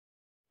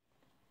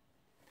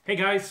Hey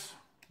guys,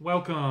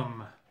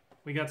 welcome.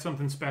 We got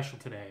something special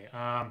today.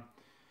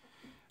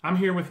 I'm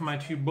here with my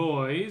two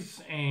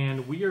boys,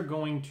 and we are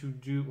going to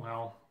do,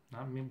 well,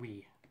 not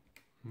me,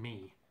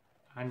 me.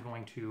 I'm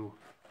going to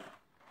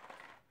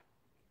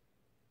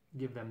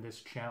give them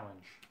this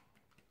challenge.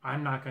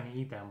 I'm not going to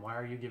eat them. Why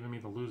are you giving me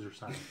the loser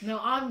sign?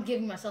 No, I'm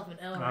giving myself an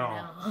L right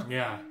now.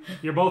 Yeah,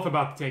 you're both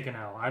about to take an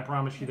L. I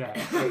promise you that.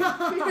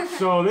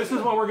 So this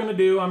is what we're going to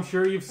do. I'm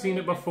sure you've seen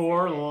it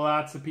before.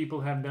 Lots of people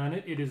have done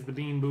it. It is the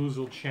Bean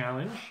Boozled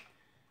Challenge.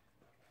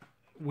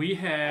 We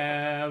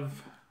have...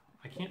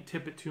 I can't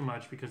tip it too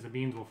much because the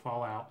beans will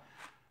fall out.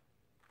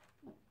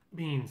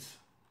 Beans.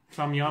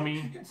 Some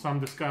yummy, some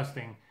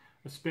disgusting.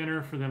 A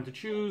spinner for them to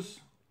choose.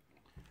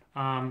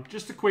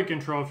 Just a quick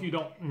intro if you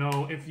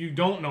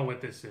don't know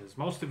what this is.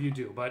 Most of you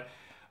do, but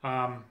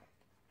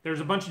there's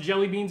a bunch of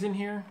jelly beans in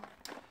here,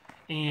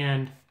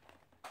 and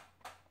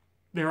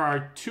there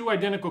are two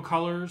identical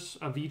colors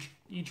of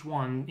each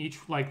one.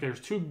 Like there's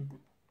two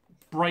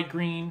bright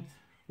green,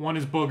 one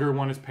is booger,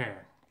 one is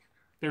pear.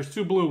 There's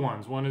two blue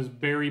ones. One is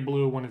berry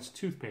blue, one is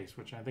toothpaste,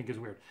 which I think is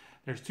weird.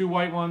 There's two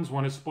white ones,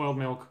 one is spoiled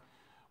milk,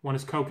 one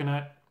is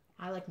coconut.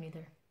 I like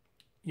neither.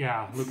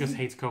 Yeah, Lucas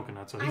hates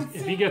coconut, so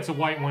if he gets a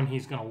white one,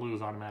 he's going to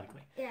lose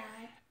automatically. Yeah.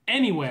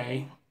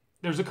 Anyway,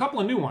 there's a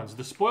couple of new ones.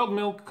 The spoiled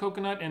milk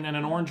coconut, and then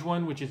an orange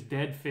one, which is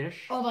dead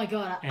fish. Oh my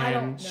god, I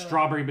don't know. And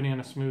strawberry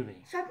banana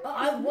smoothie.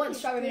 I want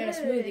strawberry banana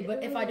smoothie,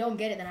 but if I don't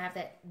get it, then I have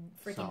to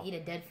freaking eat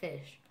a dead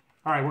fish.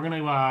 All right, we're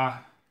going to...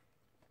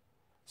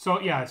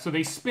 So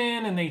they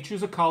spin, and they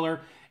choose a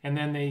color, and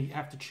then they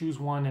have to choose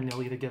one, and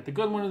they'll either get the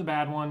good one or the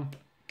bad one.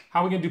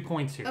 How are we going to do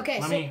points here?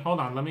 Okay, Hold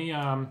on. Let me...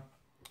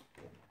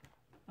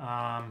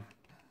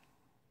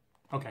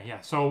 Okay,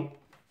 yeah. So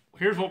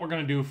here's what we're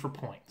gonna do for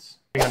points.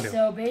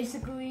 So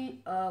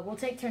basically, we'll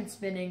take turns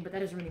spinning, but that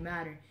doesn't really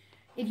matter.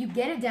 If you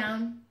get it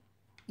down,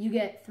 you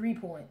get 3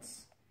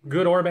 points.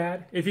 Good or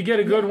bad? If you get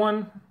a good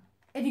one.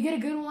 If you get a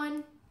good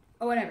one,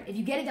 or whatever. If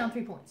you get it down,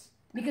 3 points.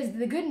 Because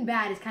the good and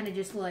bad is kind of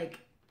just like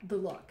the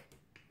luck.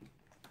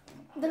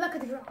 The luck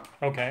of the draw.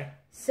 Okay.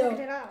 So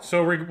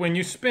when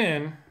you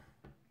spin.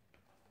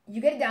 You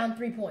get it down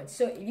 3 points.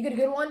 So if you get a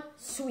good one,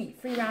 sweet,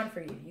 free round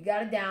for you. You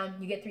got it down,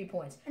 you get 3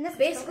 points. And that's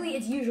basically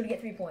it's usual to get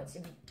 3 points.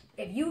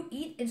 If you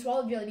eat and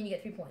swallow the jelly bean, you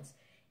get 3 points.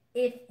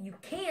 If you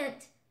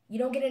can't, you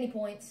don't get any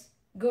points,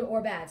 good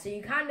or bad. So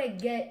you kind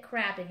of get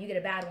crap if you get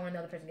a bad one and the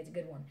other person gets a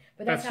good one.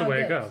 But that's how the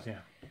way it goes. Yeah.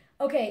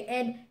 Okay,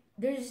 and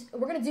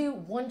we're gonna do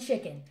one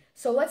chicken.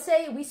 So let's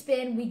say we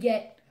spin, we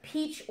get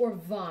peach or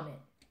vomit.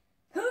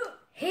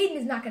 Hayden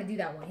is not gonna do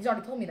that one. He's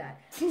already told me that.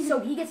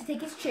 So he gets to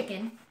take his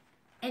chicken.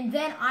 And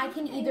then I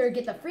can either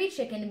get the free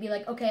chicken and be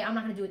like, okay, I'm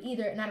not going to do it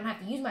either, and I don't have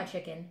to use my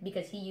chicken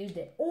because he used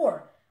it.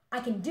 Or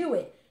I can do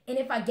it, and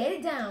if I get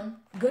it down,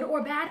 good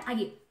or bad, I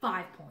get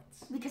 5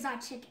 points. Because I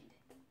chickened.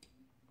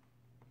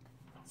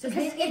 So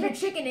if you're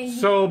chickening...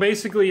 So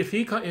basically, if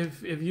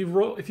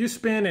you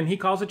spin and he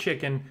calls a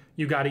chicken,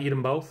 you got to eat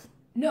them both?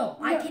 No,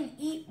 I can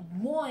eat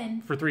one...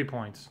 For 3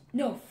 points.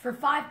 No, for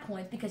 5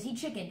 points because he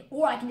chickened.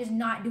 Or I can just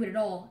not do it at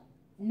all.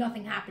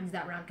 Nothing happens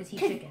that round because he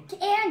chickened.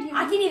 And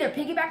I can either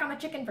piggyback on the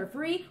chicken for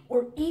free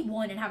or eat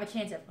one and have a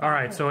chance at 5 All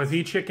right, points. so if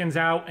he chickens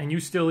out and you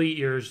still eat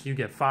yours, you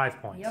get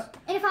 5 points. Yep.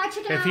 And if I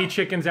chicken out... If he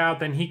chickens out,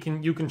 then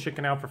you can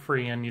chicken out for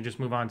free and you just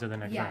move on to the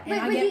next round.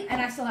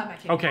 And I still have my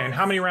chicken. Okay, and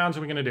how many rounds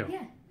are we going to do?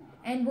 Yeah.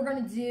 And we're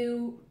going to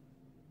do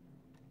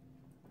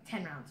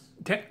 10 rounds.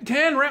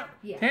 10 rounds?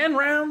 Yeah. 10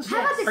 rounds?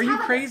 How about this? Are you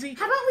crazy?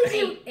 How about we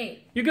do...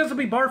 8. You guys will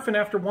be barfing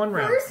after 1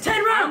 round. First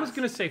 10 rounds! I was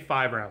going to say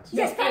 5 rounds.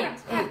 Yes, 5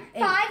 rounds.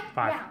 5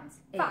 rounds.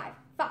 5.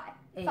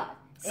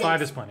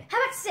 5 is plenty.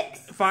 How about 6?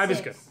 5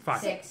 is good.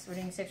 5. 6. We're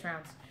doing 6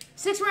 rounds.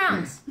 6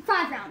 rounds.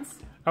 5 rounds.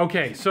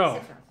 Okay,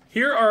 so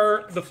here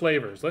are the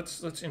flavors.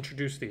 Let's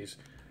introduce these.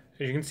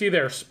 As you can see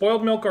there,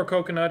 spoiled milk or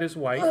coconut is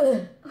white.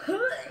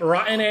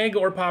 Rotten egg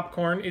or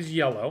popcorn is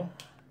yellow.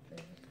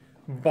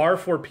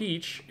 Barf or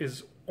peach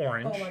is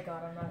orange. Oh my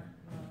god, I'm not...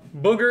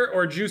 Booger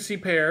or juicy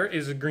pear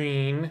is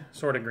green,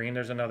 sort of green.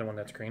 There's another one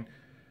that's green.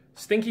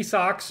 Stinky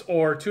socks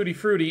or tutti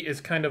frutti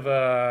is kind of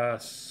a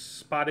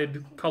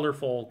spotted,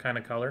 colorful kind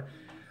of color.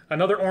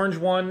 Another orange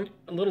one,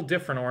 a little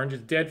different orange,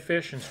 is dead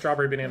fish and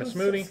strawberry banana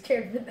smoothie. So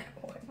scared of that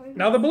one.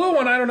 Now the blue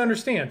one I don't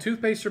understand.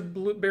 Toothpaste or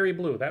berry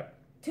blue. That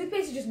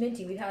toothpaste is just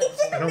minty. We've had it.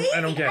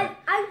 I don't get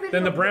it.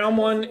 Then the brown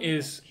one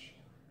is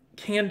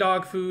canned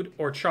dog food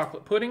or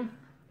chocolate pudding.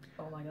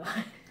 Oh my god.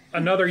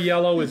 Another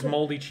yellow is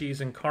moldy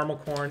cheese and caramel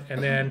corn.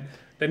 And then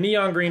the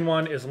neon green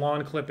one is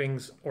lawn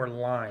clippings or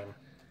lime.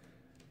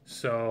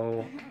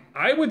 So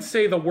I would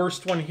say the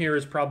worst one here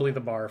is probably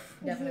the barf.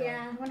 Definitely.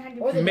 Yeah,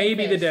 100%. Or the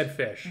Maybe dead the dead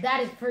fish.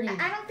 That is pretty.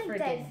 I don't think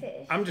dead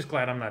fish. I'm just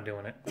glad I'm not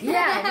doing it.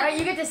 Yeah, right?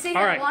 You get to sit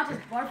All there right. and watch us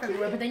barf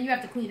everywhere, but then you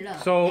have to clean it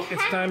up. So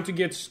it's time to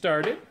get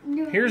started.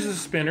 Here's the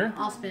spinner.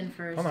 I'll spin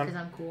first Hold on.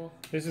 because I'm cool.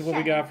 This is what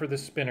we got for the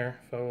spinner.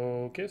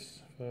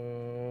 Focus,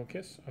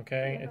 focus.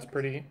 Okay, it's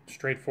pretty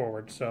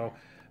straightforward. So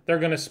they're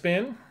going to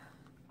spin.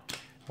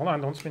 Hold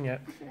on, don't spin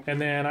yet. And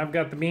then I've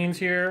got the beans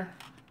here.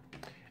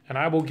 And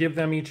I will give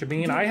them each a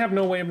bean. I have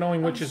no way of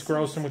knowing which is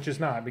gross and which is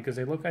not because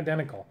they look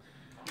identical.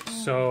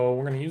 So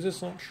we're going to use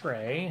this little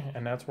tray,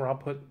 and that's where I'll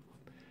put...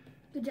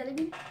 The jelly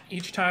bean?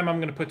 Each time I'm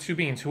going to put 2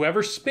 beans.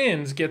 Whoever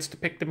spins gets to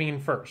pick the bean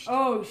first.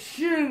 Oh,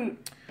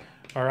 shoot.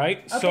 All right,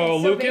 Okay, so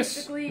Lucas,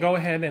 basically, go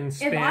ahead and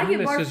spin.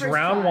 This is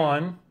round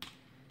 1.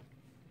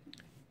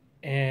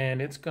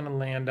 And it's going to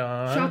land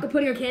on... Chocolate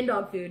pudding or canned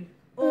dog food?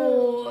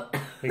 Oh.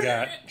 We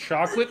got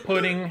chocolate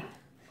pudding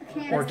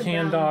or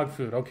canned dog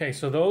food. Okay,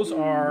 so those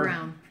are...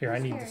 Brown. Here, I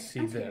need to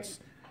see this.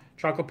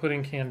 Chocolate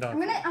pudding, canned dog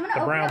food. I'm gonna the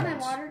open brown up my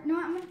ones. water. No,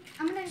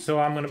 I'm gonna... So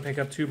I'm going to pick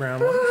up 2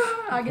 brown ones.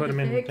 I get Put to them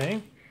in the pick.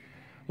 thing.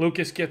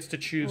 Lucas gets to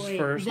choose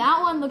first. That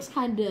one looks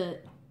kind of...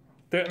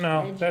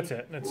 No, that's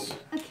it. That's...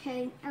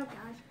 Okay. Oh, gosh.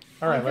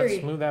 All right, Three.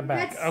 let's move that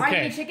back. Let's- Are you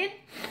Okay. eating chicken?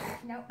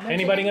 No.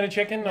 Anybody going to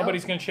chicken?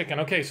 Nobody's going to chicken.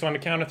 Okay, so on the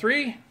count of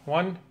 3.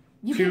 1,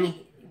 You 2, can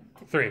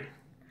 3.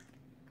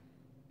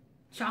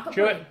 Chocolate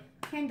Chew pudding. it.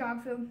 Canned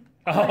dog food.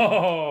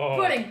 Oh.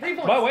 Pudding, 3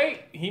 points. But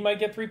wait, he might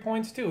get 3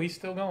 points too. He's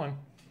still going.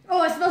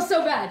 Oh, it smells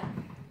so bad.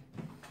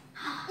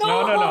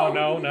 No,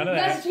 none of that.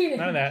 That's cheating.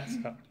 None of that.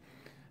 So,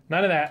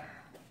 none of that.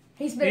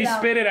 He spit He it out.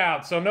 spit it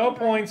out. So no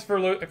points for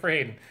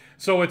Hayden.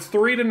 So it's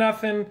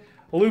 3-0.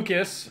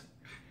 Lucas.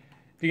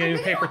 You gonna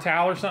use a paper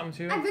towel or something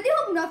too? I really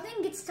hope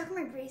nothing gets stuck in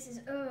my braces.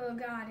 Oh,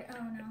 God.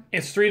 Oh, no.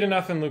 It's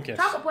 3-0, Lucas.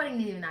 Chocolate pudding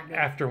isn't even that good.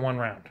 After 1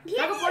 round.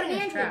 Chocolate pudding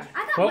is trash.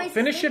 I thought Well, braces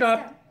finish it made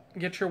up.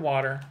 Get your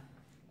water.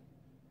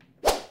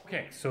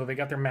 Okay, so they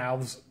got their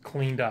mouths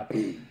cleaned up.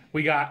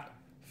 We got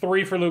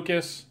 3 for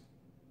Lucas,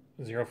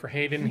 0 for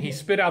Hayden. He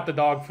spit out the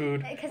dog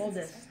food. Hold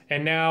this.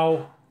 And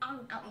now I'll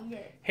eat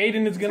it.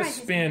 Hayden is going to Try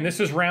to spin. This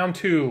is round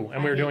 2,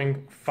 and we're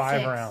doing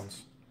 5 6.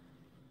 rounds.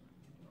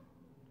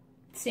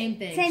 Same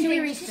thing. Same Should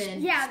we thing.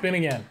 respin? Yeah. Spin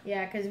again.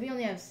 Yeah, because we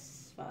only have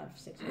 5,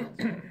 6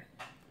 rounds.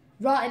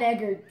 Rotten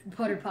egg or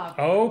buttered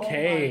popcorn.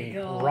 Okay,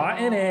 Oh my God.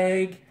 rotten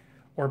egg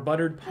or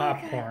buttered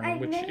popcorn, I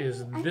which made-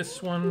 is I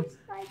this made one these,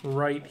 like-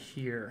 right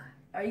here.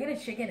 Are you going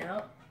to chicken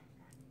out?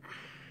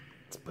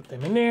 Let's put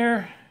them in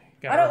there.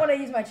 I don't want to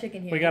use my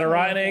chicken here. We got a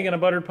rotten egg and a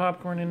buttered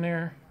popcorn in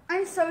there.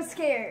 I'm so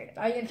scared.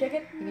 Are you going to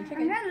chicken? You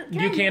can chicken?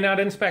 You cannot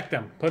inspect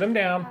them. Put them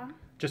down.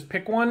 Just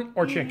pick one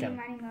or chicken.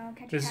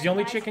 This is the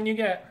only chicken you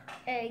get.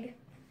 Egg.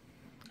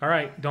 All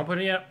right, don't put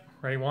it yet.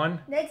 Ready? 1.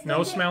 Let's No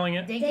dink it. smelling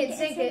it. Dink it,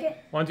 sink it.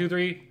 1, 2,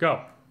 3,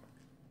 go.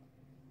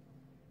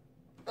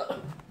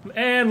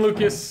 And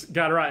Lucas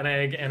got a rotten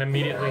egg and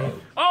immediately...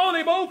 Oh,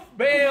 they both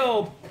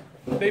bailed.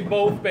 They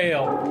both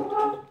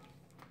bailed.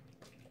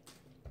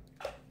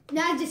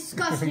 That's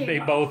disgusting. They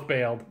both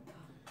bailed.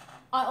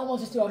 I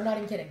almost just do. I'm not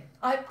even kidding.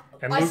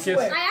 And I Lucas-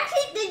 swear. I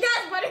actually think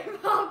that's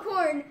buttered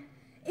popcorn.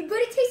 But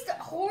it tastes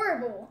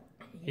horrible.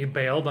 You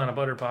bailed on a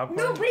buttered popcorn?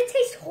 No, but it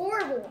tastes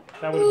horrible.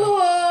 That would've been-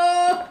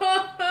 Whoa!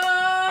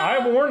 I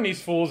warned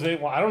these fools. I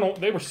don't know.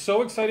 They were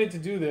so excited to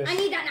do this. I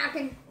need that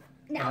napkin.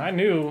 And No. I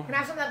knew. Can I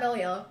have some of that belly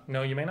yellow?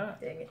 No, you may not.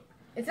 Dang it.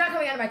 It's not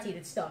coming out of my teeth.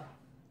 It's stuck.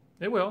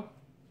 It will.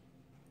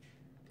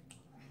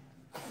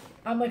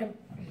 I'm like a...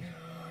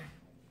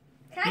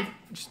 Can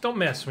Just don't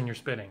miss when you're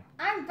spitting.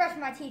 I'm brushing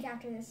my teeth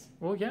after this.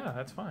 Well, yeah,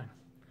 that's fine.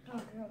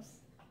 Oh,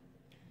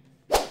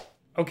 gross.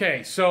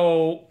 Okay,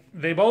 so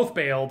they both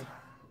bailed.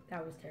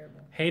 That was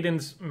terrible.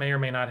 Hayden's may or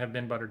may not have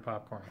been buttered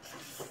popcorn.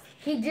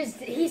 He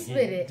spit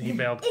it. He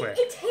bailed quick.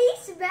 It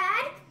tastes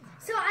bad.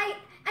 So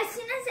as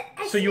soon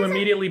as So you soon as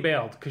immediately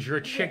bailed because you're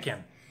a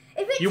chicken.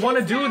 if it You want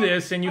to tastes do bad,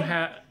 this and you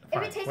have...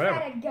 If it tastes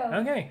bad, I'd go.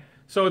 Okay,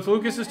 so it's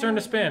Lucas's turn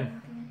to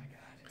spin.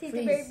 Taste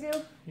the Please. berry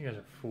blue. You guys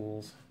are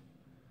fools.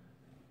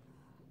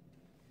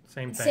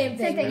 Same thing. Same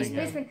Same thing. thing.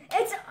 Spin again.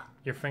 It's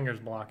Your finger's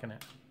blocking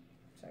it.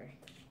 Sorry.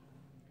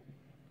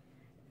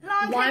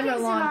 long Lime or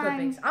clippings. long Lime.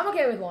 clippings? I'm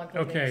okay with long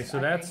clippings. Okay, so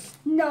I that's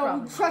think. No,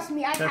 Probably. trust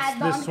me, I've had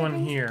long this one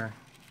clippings. here.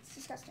 It's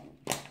disgusting.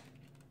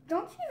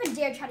 Don't you even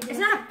dare try to get It's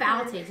not a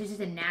foul taste. It's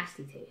just a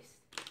nasty taste.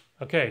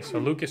 Okay, so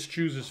Lucas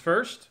chooses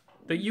first.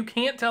 That you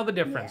can't tell the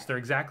difference. Yeah. They're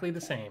exactly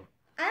the same.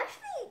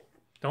 Actually,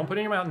 Don't put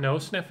it in your mouth. No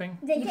sniffing.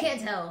 You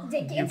can't tell.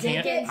 Dink You it, can't-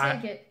 dink it. I-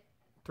 Sink it.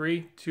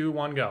 3, 2,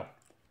 1, go.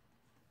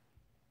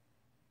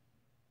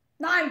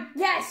 Lime,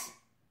 yes.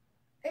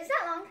 Is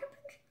that long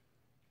clippings?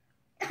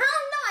 Oh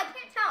no, I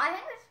can't tell. I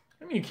think it's.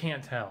 I mean, you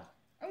can't tell.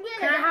 I'm getting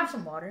Can I it. have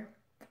some water?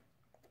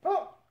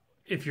 Oh,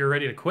 If you're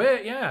ready to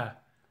quit, yeah.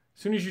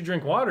 As soon as you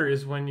drink water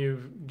is when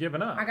you've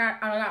given up. I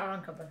got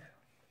long clippings.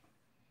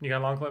 You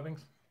got long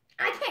clippings?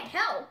 I can't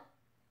tell.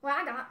 What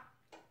I got.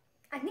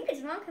 I think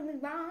it's long clippings,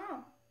 but I don't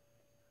know.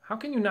 How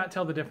can you not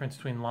tell the difference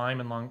between lime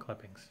and long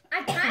clippings?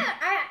 I can't,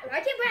 but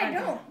I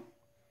don't.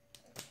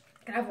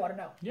 Can I have water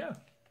now? Yeah.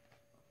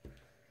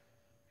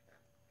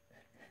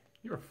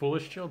 You're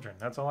foolish children.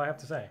 That's all I have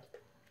to say.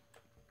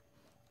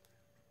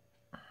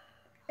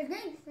 It's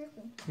getting sticky.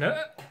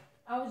 No.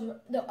 I was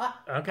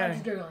Okay. I was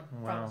gurgling.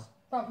 Wow.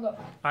 Promise.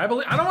 I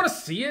don't want to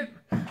see it.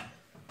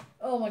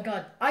 Oh my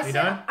god! You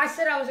done? I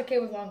said I was okay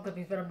with long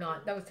clippings, but I'm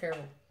not. That was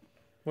terrible.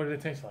 What did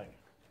it taste like?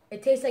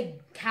 It tastes like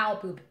cow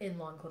poop in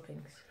long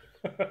clippings.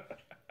 No.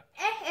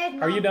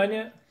 Are you done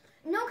yet?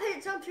 No, because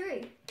it's so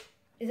chewy.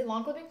 Is it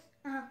long clippings?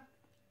 Uh-huh.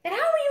 And how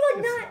are you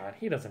like It's not? not.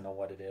 He doesn't know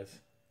what it is.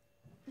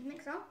 You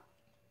think so?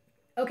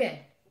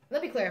 Okay.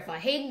 Let me clarify.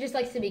 Hayden just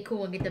likes to be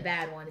cool and get the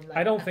bad one. And like,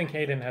 I don't think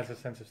Hayden has a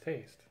sense of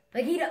taste.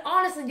 Like, he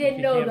honestly didn't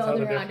He know can't the tell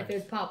other the round if it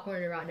was difference.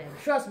 popcorn or rotten egg.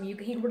 Trust me,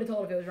 he would have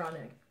told if it was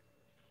rotten egg.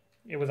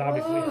 It was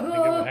obviously I think it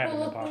would have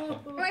been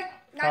popcorn. Wait,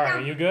 not All right, now.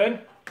 are you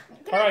good?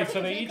 Can All I right, take so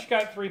a they drink? each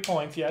got 3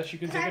 points. Yes, you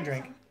can take a Can I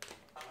drink. have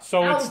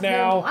So That it's was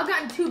terrible. now. I've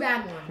gotten 2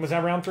 bad ones. Was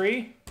that round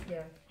 3?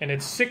 Yeah. And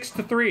it's 6-3.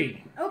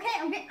 some? Okay,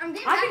 I'm getting I've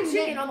back been in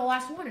chicken the on the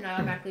last one and I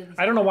automatically lose.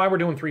 I don't know why we're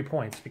doing 3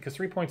 points because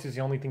 3 points is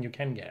the only thing you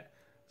can get.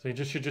 So it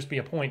should just be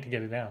a point to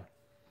get it down.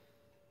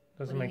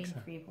 Doesn't What do you make mean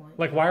sense. 3 points?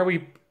 Like, why are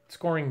we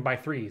scoring by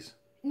 3s?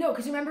 No,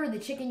 because remember the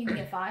chicken you can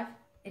get 5.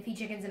 If he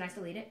chickens and I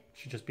still eat it.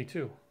 Should just be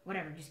 2.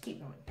 Whatever, just keep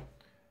going.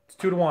 It's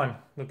 2-1.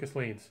 Lucas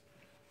leads.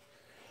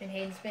 And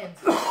Hayden spins.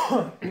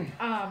 Oh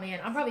man,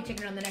 I'm probably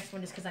chickening on the next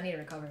one just because I need to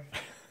recover.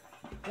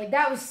 Like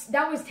that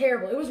was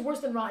terrible. It was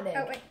worse than rotten egg.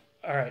 Oh, wait.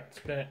 All right,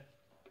 spin it.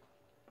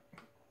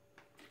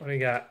 What do you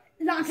got?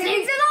 Long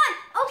things on.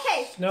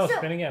 Okay. No, so,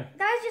 spin again.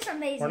 That was just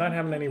amazing. We're not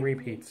having any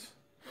repeats.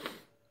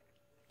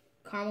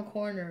 Caramel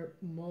corn or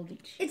moldy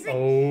cheese. It's like,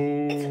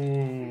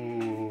 Oh.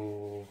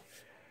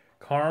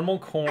 Caramel I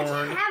corn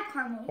can't have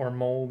caramel. or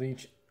moldy.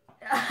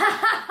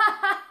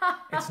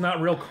 It's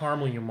not real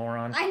caramel, you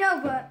moron. I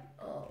know, but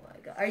Oh my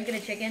god. Are you gonna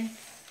chicken?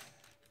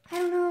 I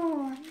don't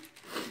know.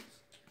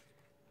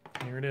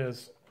 Here it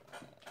is.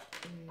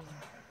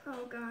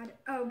 Oh god.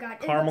 Oh god.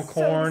 It Caramel looks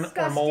so corn or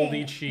disgusting. moldy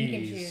You can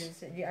cheese.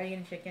 choose. Are you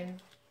gonna chicken?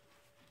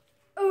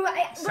 Ooh,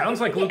 Sounds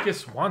but like if we get-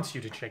 Lucas wants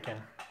you to chicken.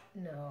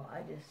 No,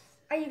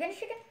 Are you gonna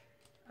chicken?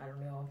 I don't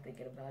know. I'm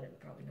thinking about it, but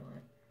probably not.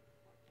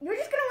 You're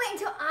just gonna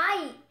wait until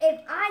if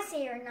I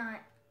say it or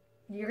not.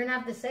 You're gonna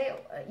have to say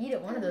eat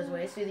it one of those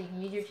ways so that you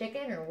can use your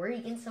chicken, or we're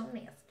eating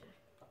something else.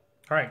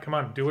 All right, come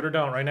on, do it or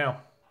don't right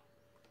now.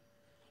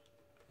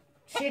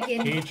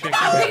 Chicken. Eat chicken.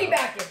 I'm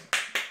piggybacking.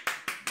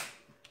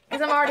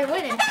 Because I'm already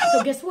winning.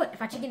 So guess what?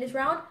 If I chicken this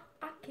round,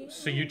 I can.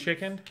 So you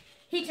chickened,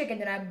 He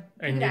chickened and I'm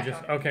and you piggybacked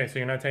just on it. okay. So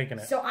you're not taking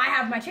it. So I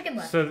have my chicken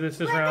left. So this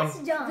is What? round. That's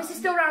dumb. This is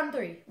still round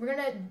 3. We're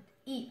gonna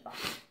eat.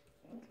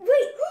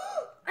 Wait,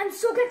 I'm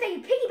so good that you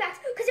piggybacked.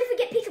 Because if we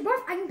get pizza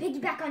barf, I can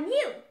piggyback on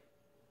you.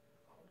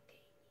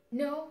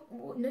 No,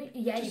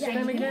 yeah, Just yeah. spin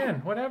you can. again.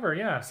 Whatever.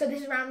 Yeah. So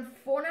this is round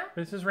 4 now.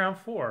 This is round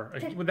 4.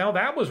 Well, now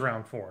that was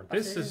round 4.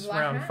 This this is is last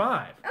round round?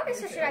 5. Okay,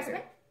 so should I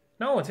spin?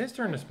 No, it's his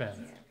turn to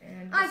spin.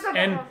 And I'm sorry.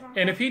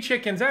 And if he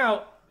chickens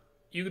out,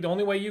 the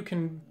only way you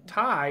can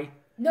tie.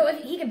 no,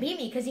 he can beat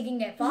me because he can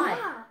get 5.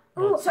 Yeah.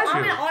 Well, Ooh, So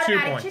I'm gonna 2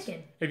 automatic points.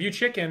 chicken If you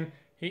chicken,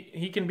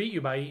 he can beat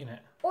you by eating it.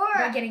 or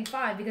by getting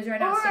 5 because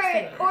right now it's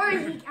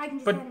 6-50. I can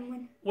just But- let him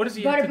win. What does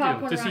he Butter have to do?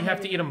 popcorn Does he around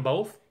have to here. eat them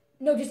both?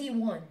 No, just eat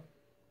 1.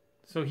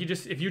 So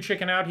if you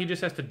chicken out, he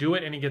just has to do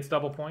it and he gets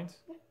double points?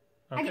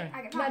 I Okay.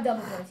 get Not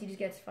double points. He just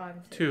gets 5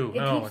 instead. 2. It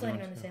No, keeps it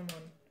landing on wants the to. same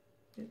one.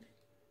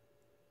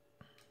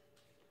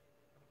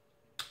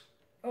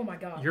 Oh my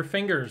god. Your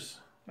fingers.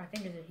 My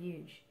fingers are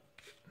huge.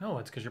 No,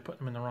 it's because you're putting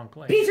them in the wrong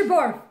place. Pizza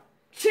barf!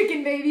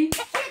 Chicken, baby!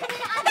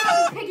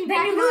 I'm piggybacking.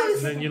 Then you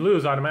lose. Then you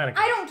lose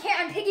automatically. I don't care.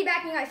 I'm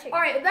piggybacking you guys chicken.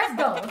 Alright, that's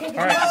dumb, okay? Because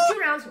All we right. lost 2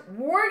 rounds.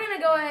 We're gonna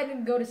go ahead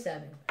and go to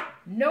 7.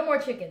 No more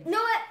chicken. You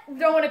know what?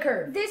 Throwing a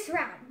curve. This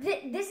round.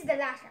 This is the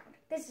last round.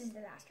 This is the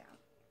last round.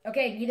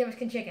 Okay, neither of us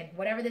can chicken.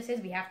 Whatever this is,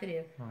 we have to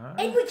do. All right.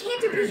 And we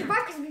can't do pizza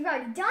barf because we've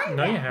already done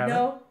No, that. you haven't.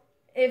 No.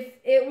 If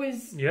it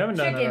was You haven't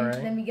done chicken, that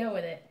already. then we go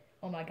with it.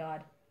 Oh my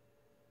god.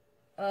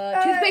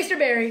 Toothpaste or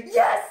berry?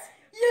 Yes!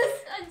 Yes!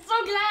 I'm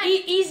so glad.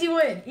 Easy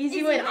win. Easy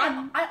Easy win. win.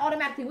 I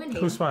automatically win.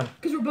 Who spun?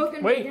 Because we're both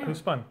gonna Wait, be down. who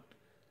spun?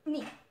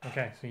 Me.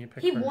 Okay, so you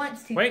pick He first.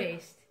 wants Wait,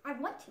 toothpaste. I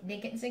want to.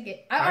 Nick it and sink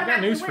it. I've got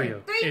automatically news for win.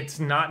 you. 3, It's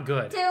not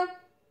good. 2,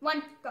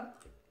 1, go.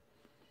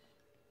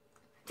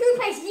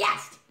 Toothpaste,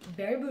 yes!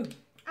 Berry blue.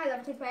 I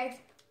love toothpaste.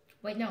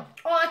 Wait, no.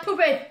 Oh, that's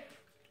toothpaste.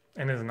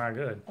 And it's not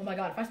good. Oh my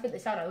god, if I spit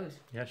this out, I lose.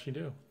 Yes, you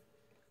do.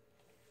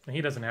 And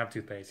he doesn't have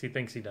toothpaste. He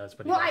thinks he does,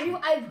 but he Well, I doesn't. do.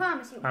 I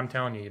promise you. I'm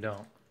telling you, you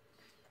don't.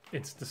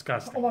 It's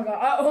disgusting. Oh my god,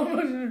 I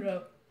almost screwed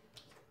up.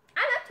 I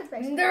love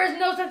toothpaste. There is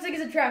no such thing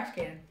as a trash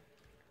can.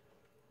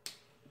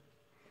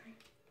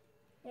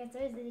 Yes,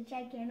 there's the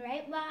check in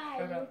right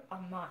by. No,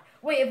 I'm not.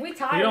 Wait, if we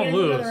tie, You we're don't gonna do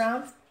lose. another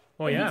round?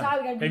 Well, If you yeah. tie,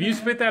 we gotta do If you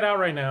another spit that out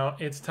right now,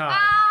 it's tied.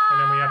 And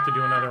then we have to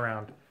do another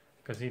round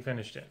because he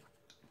finished it.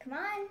 Come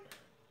on.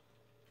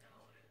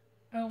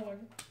 Oh my.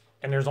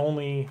 And there's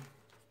only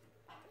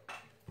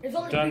There's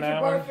only Done pizza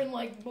that barf one. and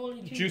like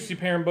moldy cheese. juicy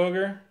pear and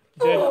booger,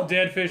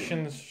 dead fish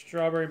and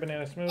strawberry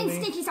banana And smoothie,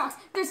 stinky socks.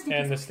 There's stinky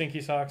and the socks.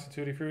 stinky socks and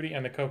tutti frutti,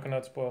 and the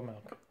coconut spoiled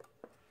milk.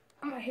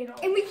 I hate all.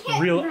 And we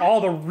can't. All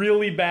the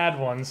really bad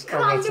ones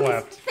Come are on, what's Lucas,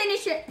 left.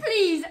 finish it,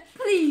 please,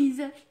 please.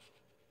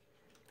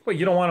 Wait,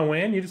 you don't want to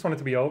win? You just want it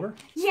to be over?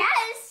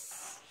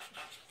 Yes.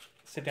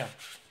 Sit down.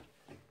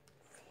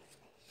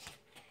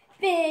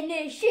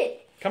 Finish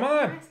it. Come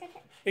on.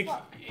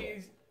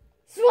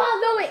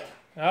 Swallow it.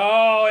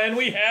 Oh, and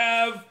we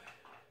have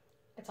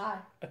It's high.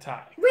 a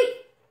tie. Wait.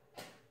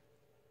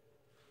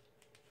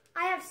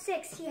 I have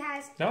 6. He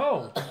has.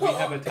 No, we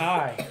have a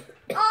tie.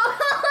 Oh.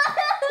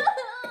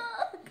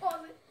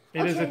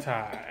 It is a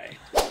tie.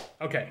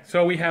 Okay,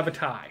 so we have a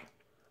tie.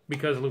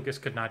 because Lucas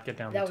could not get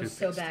down That the was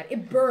toothpaste. so bad.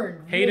 It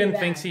burned. Hayden really bad.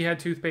 thinks he had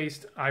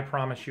toothpaste. I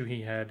promise you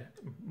he had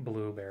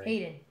blueberry.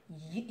 Hayden,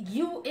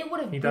 it would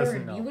have He doesn't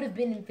burned. know. You would have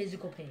been in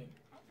physical pain.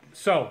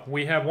 So,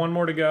 we have one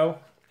more to go.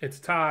 It's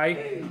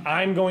tie.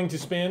 I'm going to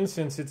spin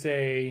since it's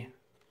a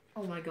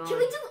Oh my god. Can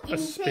we do a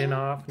anything?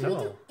 spin-off. Can we No.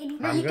 do anything?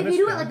 No, I'm if gonna you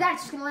do it spin. like that,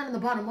 it's just gonna land on the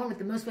bottom one with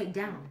the most weight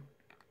down.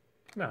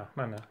 No.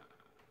 Alright.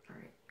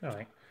 All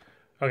right.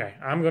 Okay,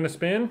 I'm going to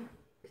spin.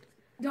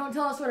 Don't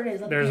tell us what it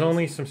is. There's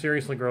only some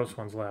seriously gross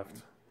ones left.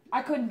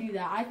 I couldn't do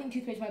that. I think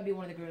toothpaste might be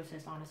one of the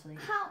grossest, honestly.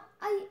 How?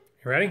 You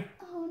ready?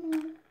 Oh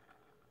no.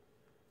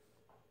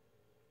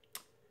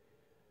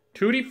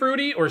 Tutti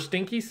Frutti or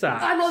Stinky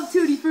Socks? I love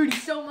Tutti Frutti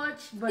so much,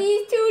 but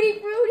These Tutti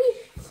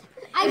Frutti.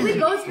 if we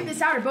both spit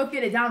this out or both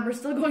get it down, we're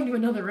still going to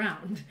another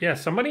round. Yeah,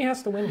 somebody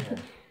has to win here.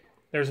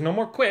 There's no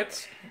more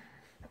quits.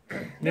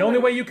 The only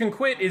way you can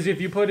quit is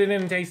if you put it in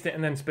and taste it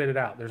and then spit it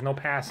out. There's no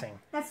passing.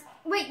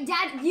 Wait,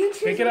 Dad, you choose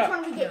Pick it which up.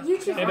 one we get. You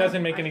choose It one.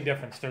 doesn't make any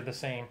difference. They're the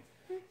same.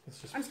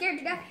 It's just I'm scared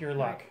to death. pure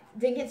luck.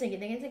 Dink it, sink it,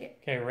 dink it, sink it.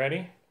 Okay,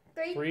 ready?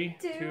 3, 3,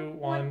 2,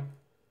 1.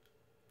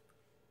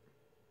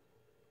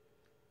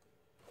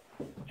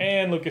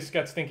 And Lucas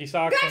got Stinky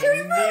Socks Got and Tutti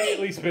Frutti!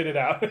 immediately spit it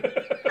out. I got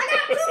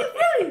Tutti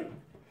Frutti.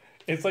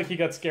 It's like he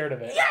got scared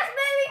of it. Yes,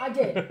 baby. I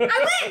did. I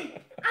win.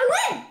 I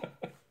win.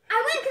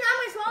 I win because I'm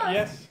my smallest.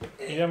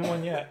 Yes, you haven't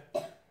won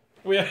yet.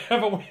 We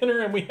have a winner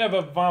and we have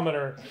a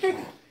vomiter.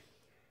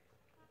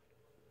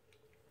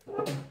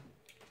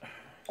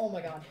 Oh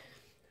my god.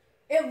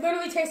 It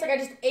literally tastes like I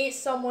just ate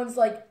someone's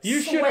like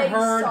You should have sweaty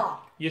heard.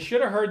 sock. You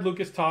should have heard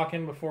Lucas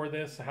talking before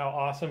this. How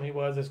awesome he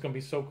was. It's gonna be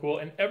so cool.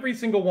 And every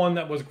single one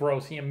that was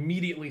gross, he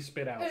immediately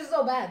spit out. This is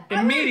so bad.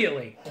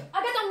 Immediately.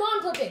 I got some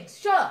lawn clippings.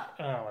 Shut up.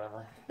 Oh,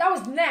 whatever. That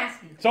was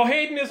nasty. So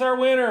Hayden is our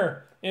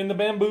winner in the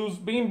Bean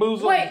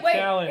Boozled Wait.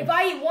 challenge. If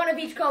I eat one of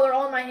each color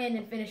all in my hand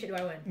and finish it, do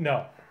I win?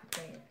 No.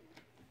 Dang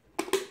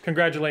it.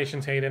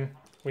 Congratulations, Hayden.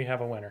 We have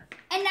a winner.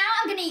 And now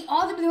I'm going to eat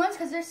all the blue ones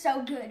because they're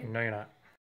so good. No, you're not.